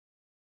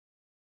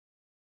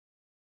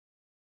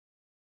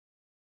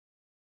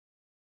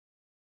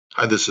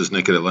Hi, this is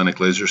Nick at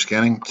Atlantic Laser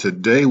Scanning.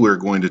 Today we're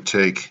going to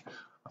take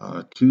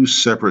two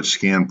separate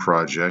scan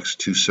projects,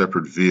 two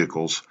separate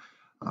vehicles.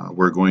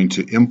 We're going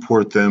to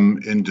import them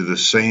into the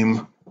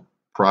same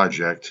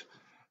project,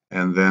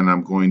 and then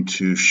I'm going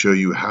to show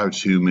you how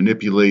to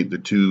manipulate the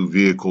two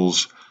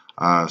vehicles,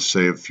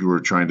 say if you were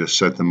trying to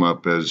set them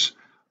up as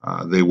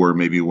they were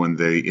maybe when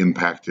they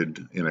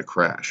impacted in a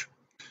crash.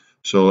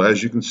 So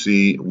as you can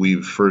see,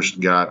 we've first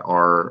got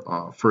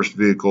our first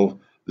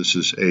vehicle. This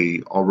is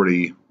a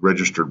already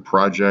registered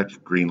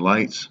project,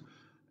 Greenlight,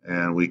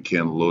 and we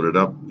can load it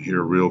up here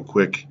real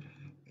quick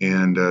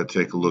and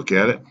take a look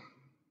at it.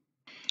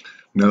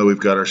 Now that we've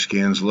got our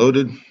scans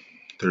loaded,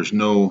 there's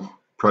no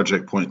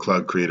project point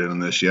cloud created on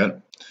this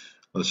yet.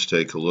 Let's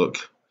take a look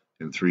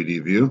in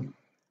 3D view.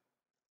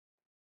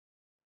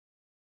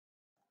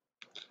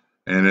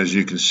 And as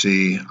you can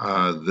see,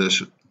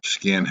 this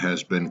scan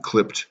has been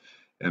clipped,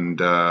 and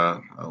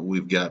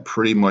we've got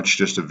pretty much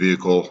just a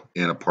vehicle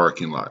in a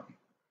parking lot.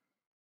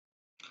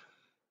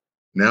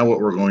 Now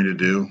what we're going to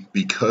do,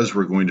 because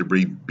we're going to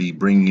be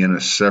bringing in a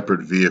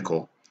separate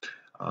vehicle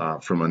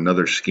from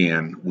another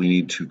scan, we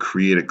need to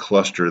create a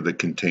cluster that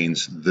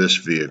contains this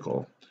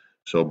vehicle.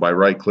 So by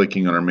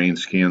right-clicking on our main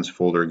scans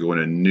folder, go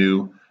into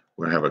New,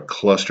 we're going to have a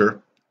cluster,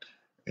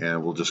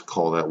 and we'll just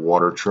call that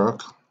Water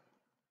Truck.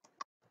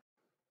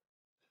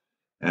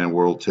 And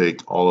we'll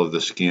take all of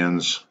the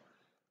scans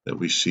that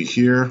we see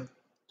here, and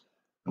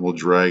we'll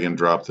drag and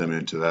drop them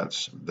into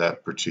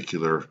that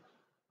particular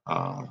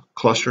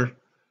cluster.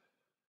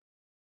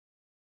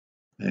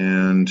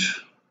 And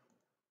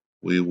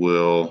we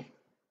will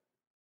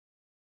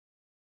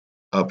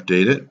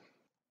update it.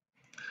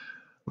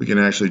 We can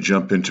actually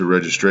jump into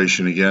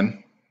registration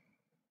again.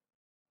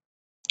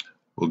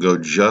 We'll go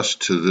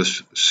just to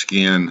this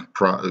scan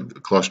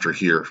cluster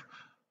here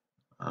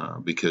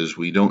because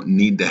we don't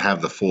need to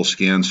have the full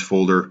scans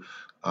folder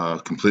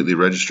completely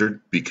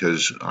registered,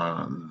 because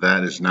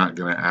that is not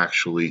going to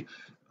actually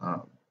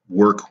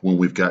work when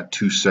we've got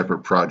two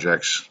separate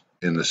projects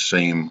in the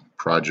same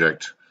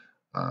project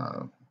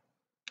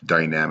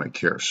dynamic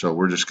here. So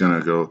we're just going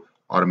to go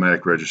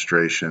automatic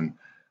registration,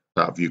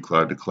 top view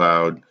cloud to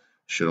cloud.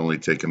 Should only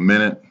take a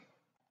minute.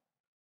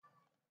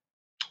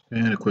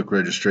 And a quick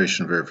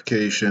registration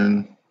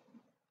verification,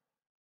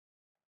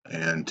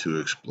 and to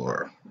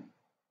explore.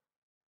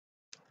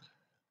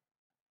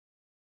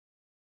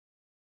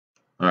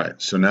 All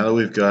right, so now that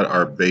we've got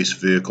our base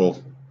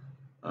vehicle,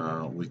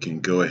 we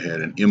can go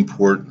ahead and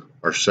import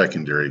our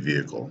secondary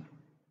vehicle.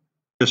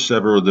 There's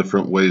several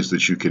different ways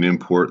that you can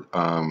import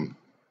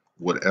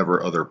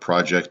whatever other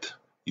project.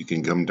 You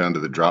can come down to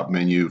the drop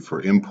menu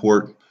for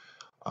import,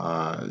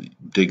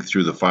 dig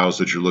through the files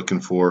that you're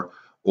looking for,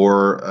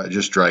 or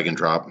just drag and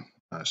drop.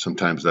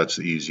 Sometimes that's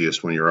the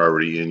easiest when you're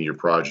already in your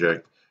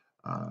project.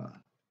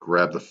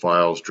 Grab the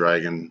files,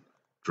 drag and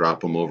drop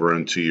them over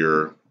into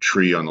your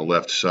tree on the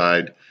left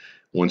side.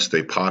 Once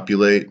they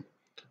populate,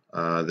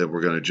 then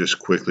we're going to just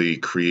quickly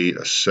create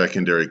a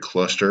secondary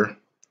cluster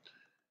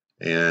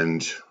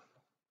and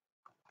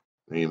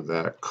name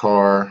that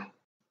car.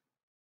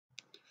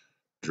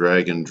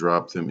 Drag and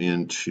drop them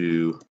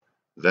into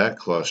that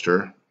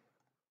cluster,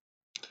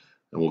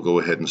 and we'll go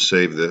ahead and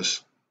save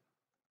this.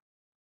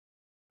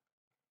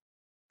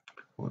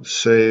 Once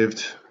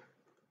saved,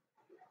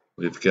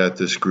 we've got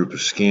this group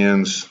of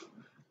scans.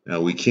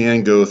 Now we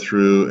can go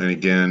through and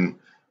again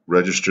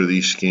register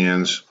these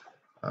scans.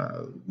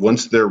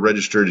 Once they're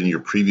registered in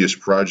your previous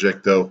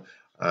project, though,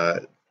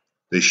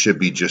 they should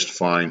be just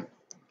fine.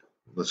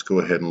 Let's go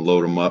ahead and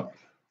load them up.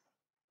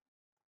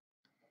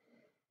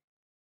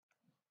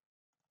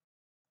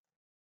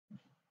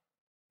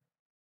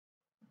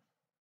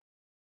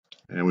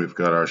 And we've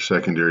got our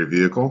secondary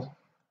vehicle.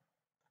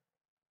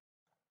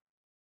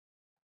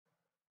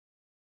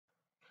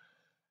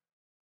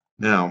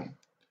 Now,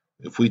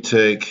 if we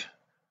take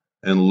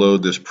and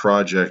load this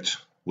project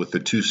with the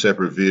two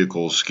separate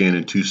vehicles scanned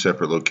in two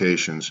separate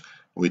locations,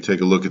 we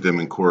take a look at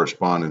them in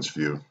correspondence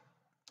view.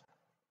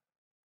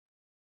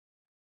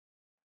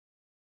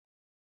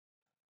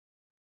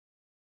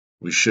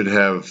 We should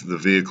have the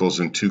vehicles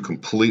in two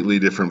completely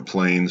different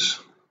planes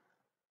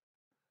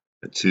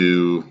at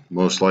two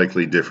most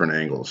likely different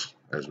angles,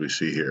 as we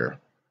see here.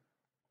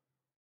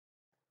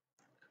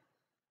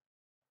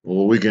 Well,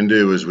 what we can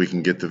do is we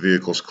can get the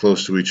vehicles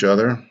close to each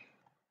other.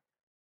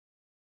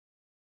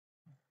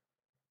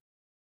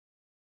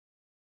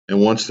 And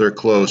once they're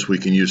close, we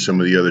can use some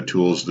of the other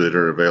tools that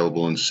are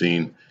available in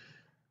Scene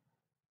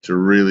to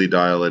really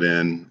dial it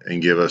in and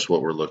give us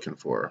what we're looking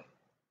for.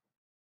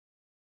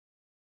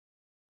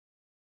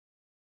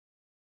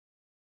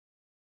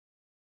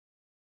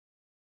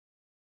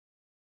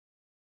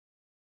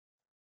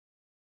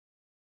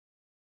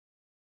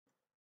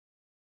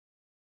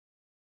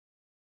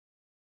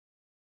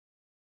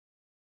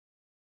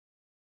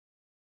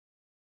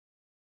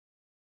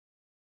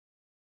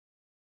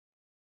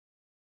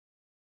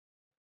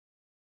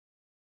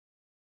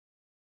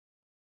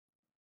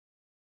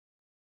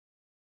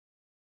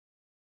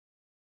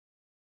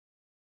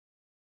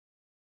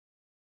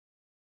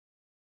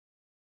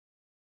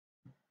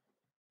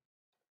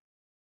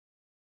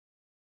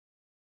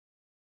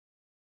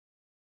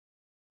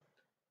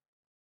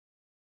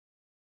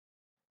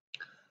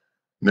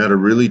 Now to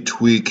really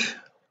tweak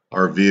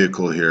our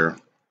vehicle here,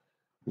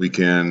 we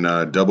can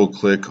double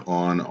click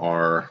on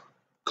our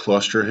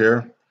cluster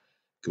here,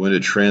 go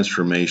into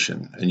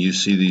transformation, and you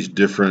see these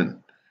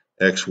different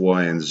X,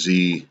 Y, and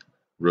Z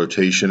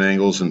rotation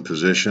angles and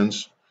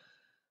positions.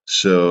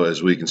 So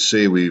as we can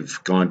see,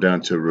 we've gone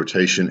down to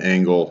rotation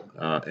angle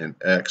and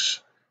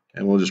X,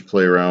 and we'll just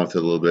play around with it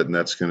a little bit, and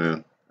that's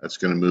gonna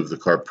move the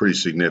car pretty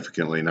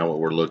significantly, not what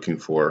we're looking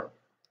for.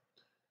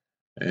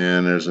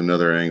 And there's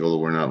another angle that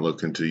we're not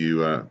looking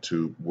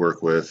to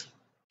work with.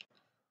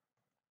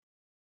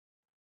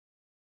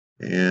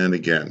 And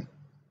again,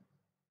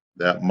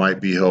 that might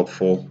be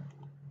helpful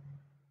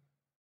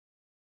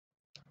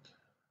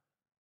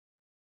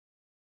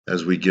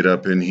as we get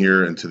up in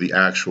here into the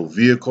actual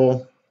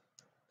vehicle.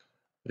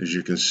 As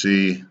you can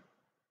see,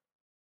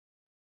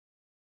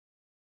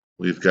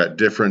 we've got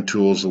different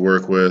tools to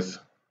work with.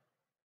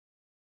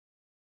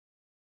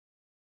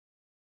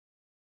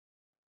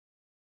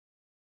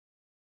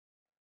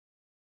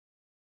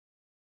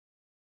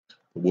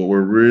 What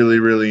we're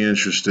really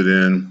interested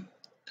in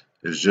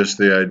is just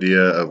the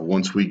idea of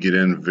once we get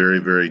in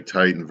very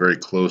tight and very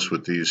close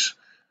with these,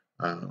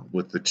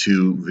 with the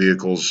two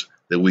vehicles,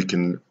 that we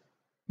can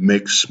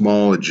make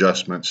small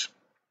adjustments.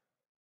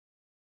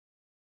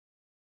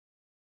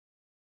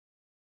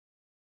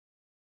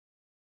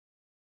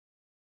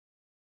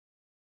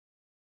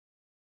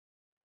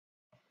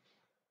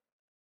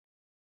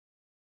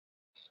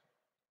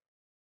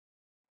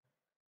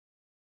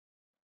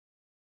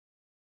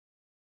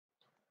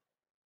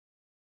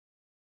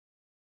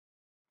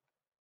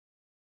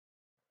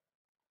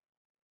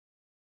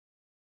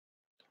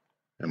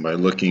 And by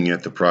looking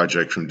at the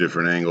project from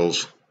different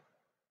angles,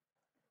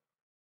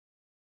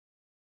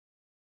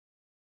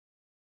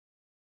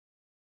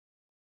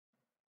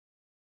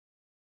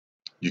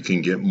 you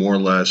can get more or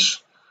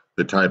less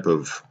the type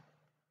of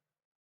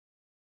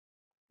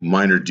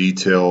minor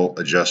detail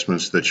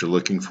adjustments that you're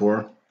looking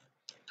for.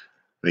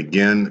 And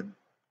again,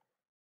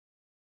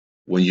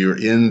 when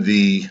you're in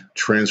the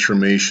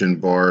transformation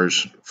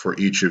bars for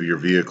each of your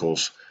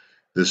vehicles,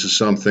 this is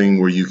something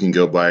where you can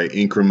go by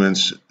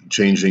increments,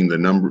 changing the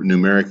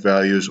numeric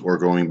values, or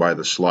going by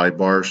the slide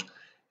bars.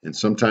 And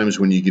sometimes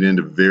when you get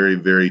into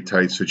very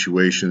tight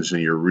situations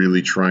and you're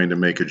really trying to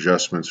make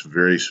adjustments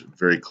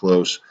very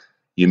close,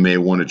 you may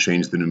want to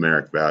change the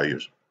numeric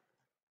values.